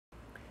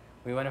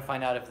We want to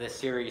find out if this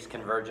series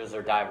converges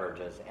or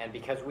diverges. And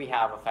because we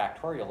have a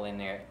factorial in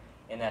there,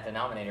 in that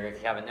denominator,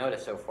 if you haven't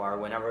noticed so far,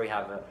 whenever we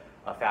have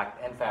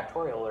n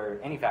factorial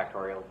or any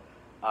factorial,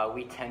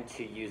 we tend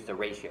to use the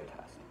ratio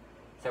test.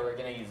 So we're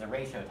going to use the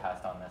ratio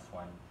test on this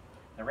one.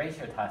 The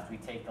ratio test, we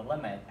take the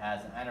limit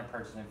as n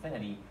approaches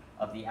infinity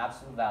of the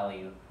absolute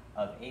value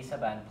of a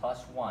sub n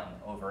plus 1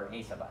 over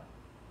a sub n.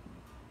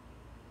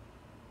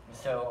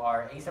 So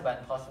our a sub n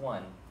plus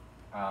 1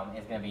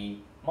 is going to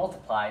be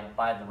multiplied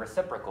by the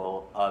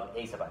reciprocal of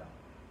a sub n.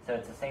 So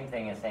it's the same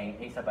thing as saying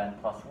a sub n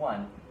plus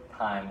 1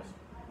 times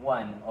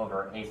 1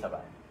 over a sub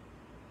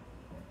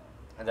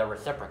n. The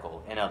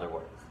reciprocal, in other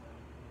words.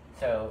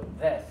 So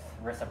this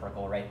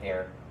reciprocal right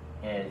there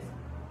is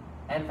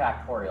n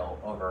factorial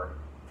over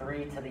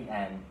 3 to the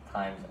n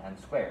times n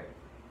squared.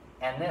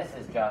 And this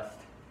is just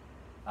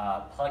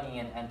plugging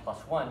in n plus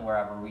 1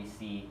 wherever we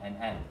see an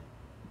n.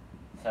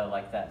 So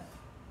like this.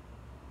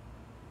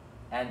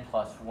 N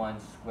plus 1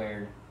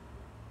 squared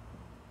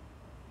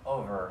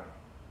over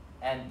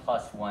n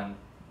plus 1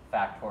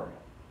 factorial.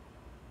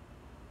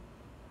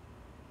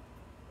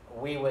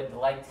 We would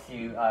like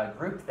to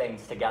group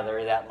things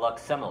together that look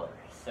similar,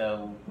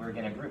 so we're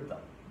going to group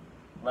them.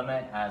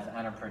 Limit as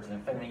n approaches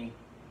infinity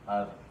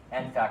of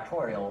n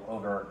factorial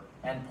over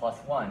n plus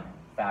 1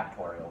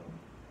 factorial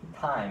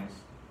times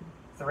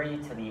 3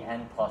 to the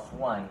n plus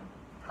 1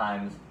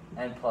 times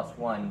n plus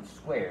 1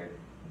 squared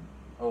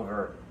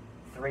over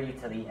 3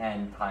 to the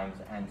n times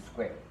n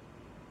squared.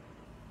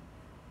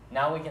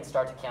 Now we can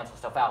start to cancel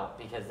stuff out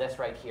because this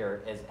right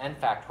here is n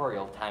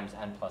factorial times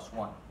n plus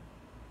 1.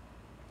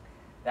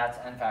 That's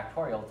n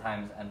factorial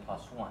times n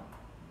plus 1.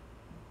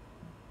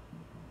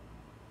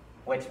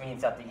 Which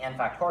means that the n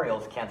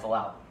factorials cancel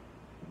out.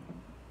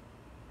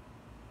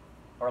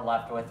 We're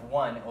left with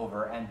 1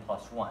 over n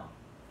plus 1.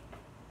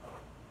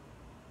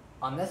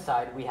 On this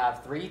side, we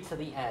have 3 to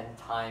the n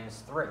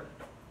times 3.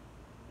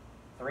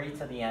 3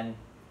 to the n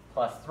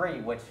plus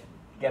 3, which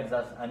gives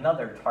us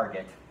another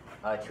target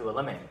to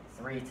eliminate,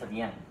 3 to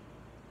the n.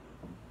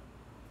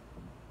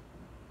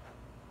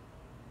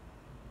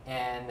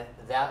 And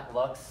that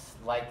looks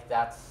like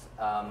that's,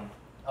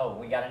 oh,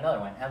 we got another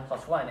one, n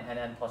plus 1 and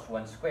n plus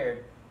 1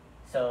 squared.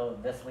 So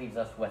this leaves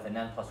us with an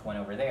n plus 1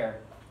 over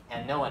there,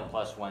 and no n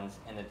plus 1s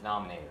in the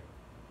denominator.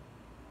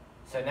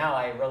 So now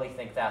I really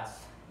think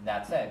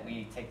that's it.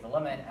 We take the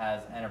limit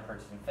as n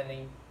approaches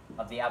infinity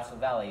of the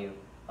absolute value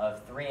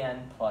of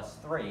 3n plus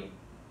 3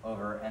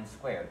 over n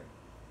squared.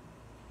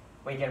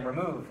 We can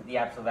remove the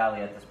absolute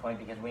value at this point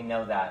because we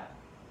know that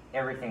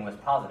everything was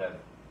positive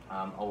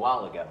a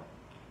while ago.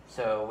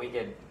 So we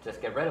could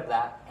just get rid of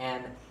that.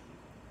 And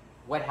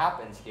what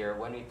happens here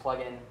when we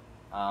plug in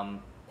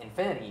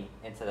infinity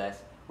into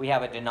this, we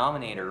have a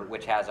denominator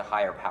which has a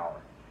higher power.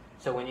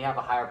 So when you have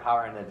a higher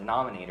power in the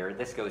denominator,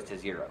 this goes to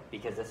 0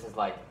 because this is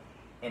like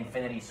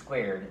infinity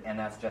squared, and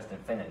that's just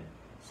infinity.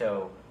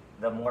 So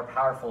the more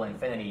powerful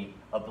infinity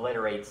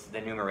obliterates the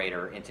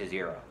numerator into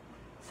 0.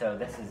 So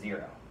this is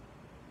 0.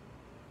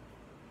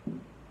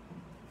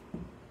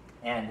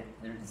 And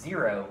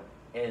 0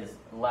 is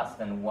less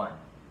than 1.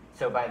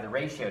 So by the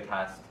ratio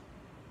test,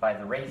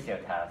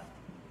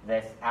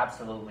 this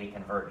absolutely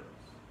converges.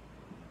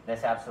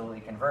 This absolutely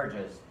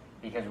converges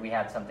because we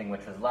had something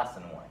which was less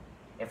than 1.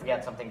 If we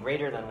had something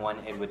greater than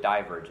 1, it would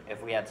diverge.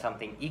 If we had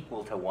something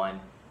equal to 1,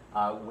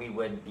 we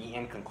would be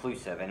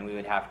inconclusive and we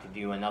would have to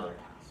do another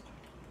test.